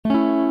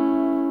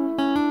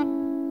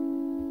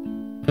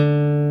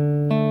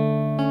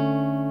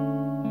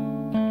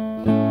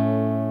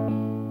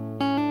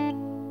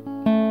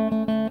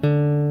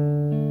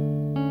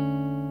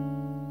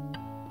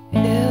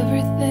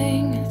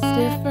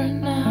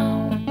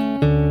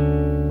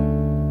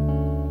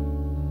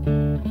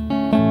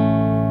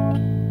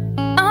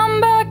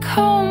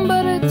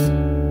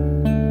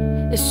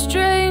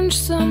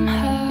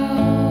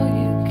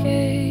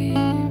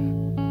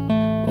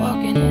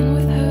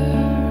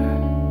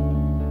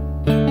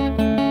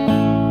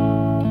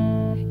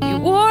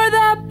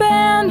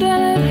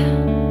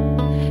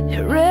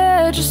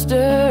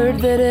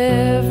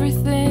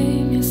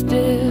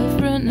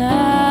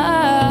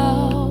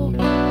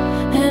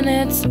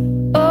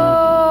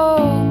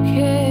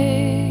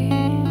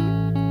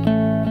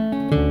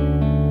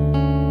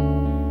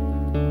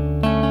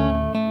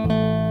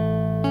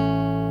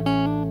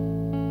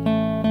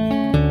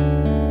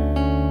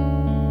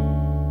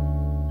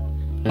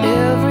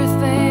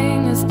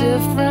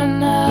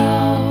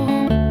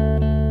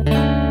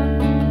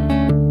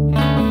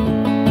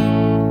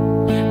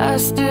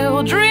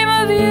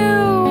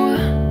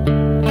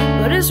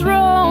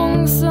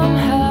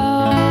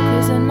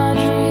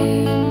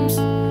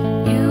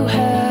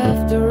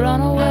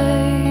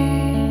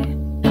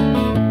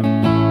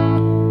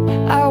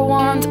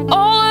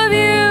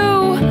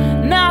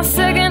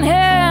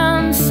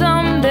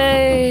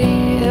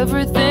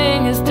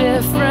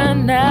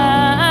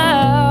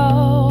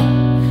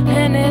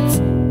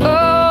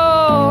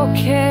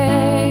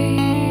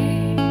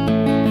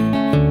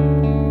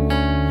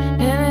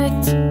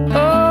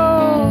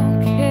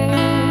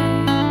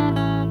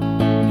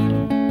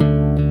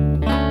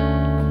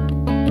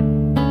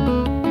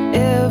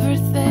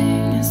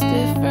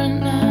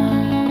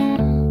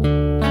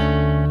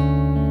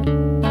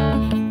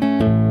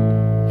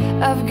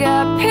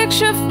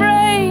picture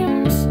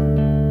frames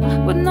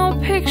with no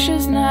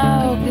pictures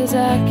now, 'cause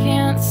I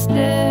can't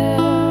stare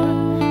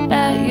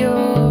at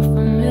your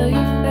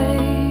familiar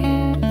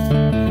face.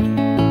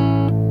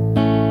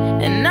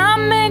 And I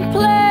make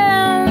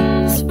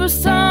plans for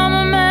some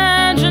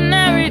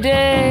imaginary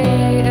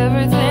day.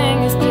 Everything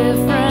is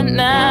different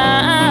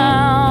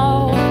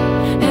now,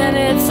 and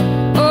it's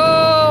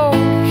okay.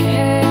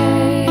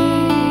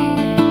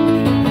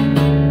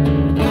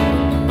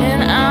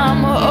 And I'm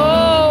okay.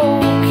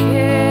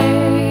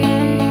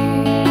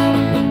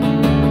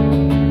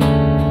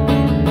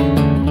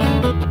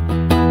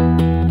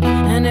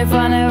 And if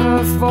I never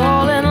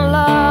fall in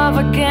love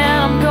again,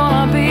 I'm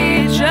gonna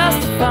be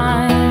just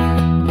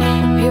fine.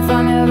 If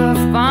I never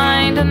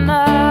find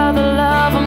another